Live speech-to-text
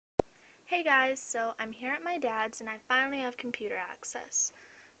Hey guys, so I'm here at my dad's and I finally have computer access.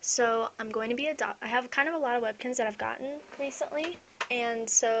 So I'm going to be I have kind of a lot of Webkinz that I've gotten recently, and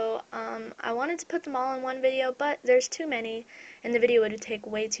so I wanted to put them all in one video, but there's too many and the video would take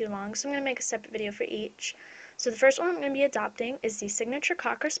way too long, so I'm going to make a separate video for each. So the first one I'm going to be adopting is the signature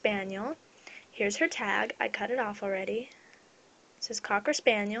Cocker Spaniel. Here's her tag. I cut it off already. It says Cocker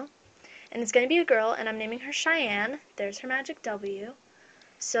Spaniel, and it's going to be a girl, and I'm naming her Cheyenne. There's her magic W.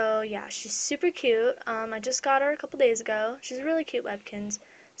 So yeah, she's super cute. I just got her a couple days ago. She's a really cute Webkinz.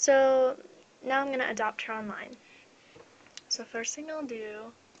 So now I'm gonna adopt her online. So first thing I'll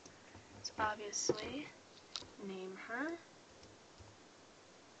do is obviously name her.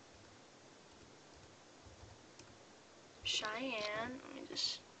 Cheyenne.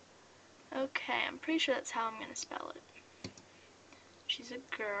 Okay, I'm pretty sure that's how I'm gonna spell it. She's a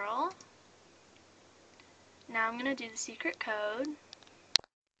girl. Now I'm gonna do the secret code.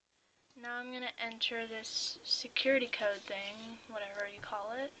 Now I'm going to enter this security code thing, whatever you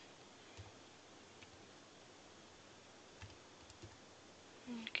call it.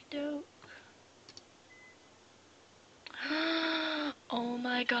 Okey-doke. Oh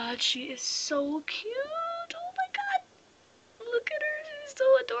my god, she is so cute! Oh my god! Look at her, she's so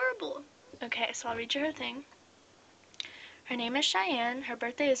adorable. Okay, so I'll read you her thing. Her name is Cheyenne, her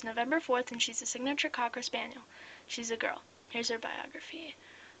birthday is November 4th, and she's a signature Cocker Spaniel. She's a girl. Here's her biography.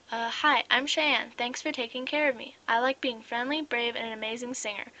 Hi, I'm Cheyenne. Thanks for taking care of me. I like being friendly, brave, and an amazing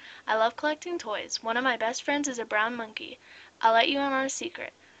singer. I love collecting toys. One of my best friends is a brown monkey. I'll let you in on a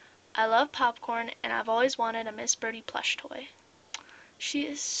secret. I love popcorn, and I've always wanted a Miss Birdie plush toy. She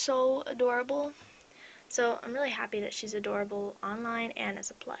is so adorable. So I'm really happy that she's adorable online and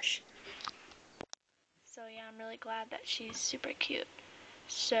as a plush. So yeah, I'm really glad that she's super cute.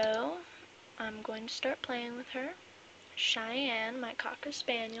 So I'm going to start playing with her. Cheyenne, my Cocker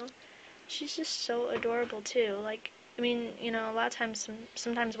Spaniel. She's just so adorable too. Like, I mean, you know, a lot of times,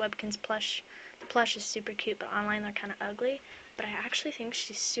 sometimes Webkinz the plush is super cute, but online they're kind of ugly. But I actually think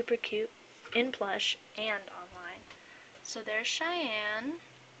she's super cute in plush and online. So there's Cheyenne.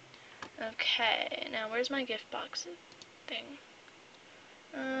 Okay, now where's my gift box thing?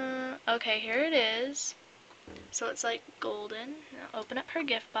 Okay, here it is. So it's like golden. Now open up her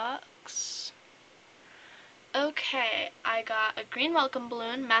gift box. Okay, I got a green welcome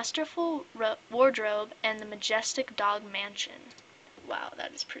balloon, masterful wardrobe, and the majestic dog mansion. Wow,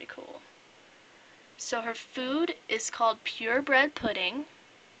 that is pretty cool. So her food is called purebred pudding.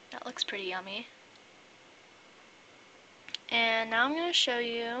 That looks pretty yummy. And now I'm going to show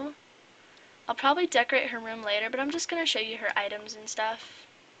you, I'll probably decorate her room later, but I'm just going to show you her items and stuff.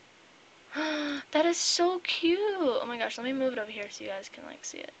 That is so cute! Oh my gosh, let me move it over here so you guys can like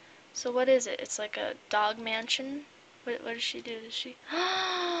see it. So what is it? It's like a dog mansion. What does she do? Does she?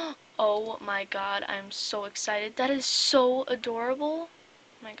 Oh my god, I'm so excited. That is so adorable.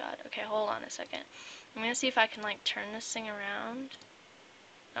 Oh my god. Okay, hold on a second. I'm gonna see if I can like turn this thing around.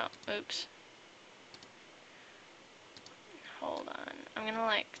 Oh, oops. Hold on. I'm gonna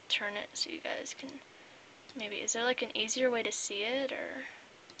like turn it so you guys can maybe, is there like an easier way to see it, or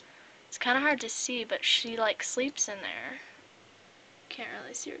it's kind of hard to see, but she like sleeps in there. Can't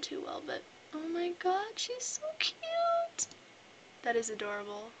really see her too well, but oh my god, she's so cute. That is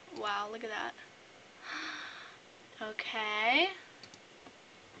adorable. Wow, look at that. Okay.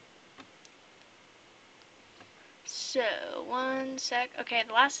 So, one sec. Okay,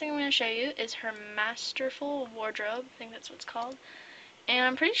 the last thing I'm going to show you is her masterful wardrobe. I think that's what it's called. And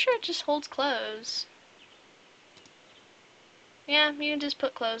I'm pretty sure it just holds clothes. Yeah, you can just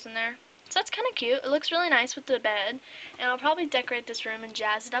put clothes in there. So that's kind of cute. It looks really nice with the bed. And I'll probably decorate this room and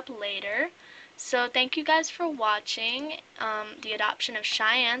jazz it up later. So thank you guys for watching the adoption of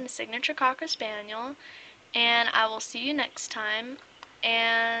Cheyenne, the signature Cocker Spaniel. And I will see you next time.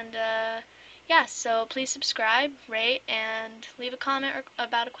 And yeah, so please subscribe, rate, and leave a comment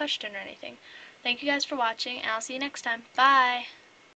about a question or anything. Thank you guys for watching, and I'll see you next time. Bye!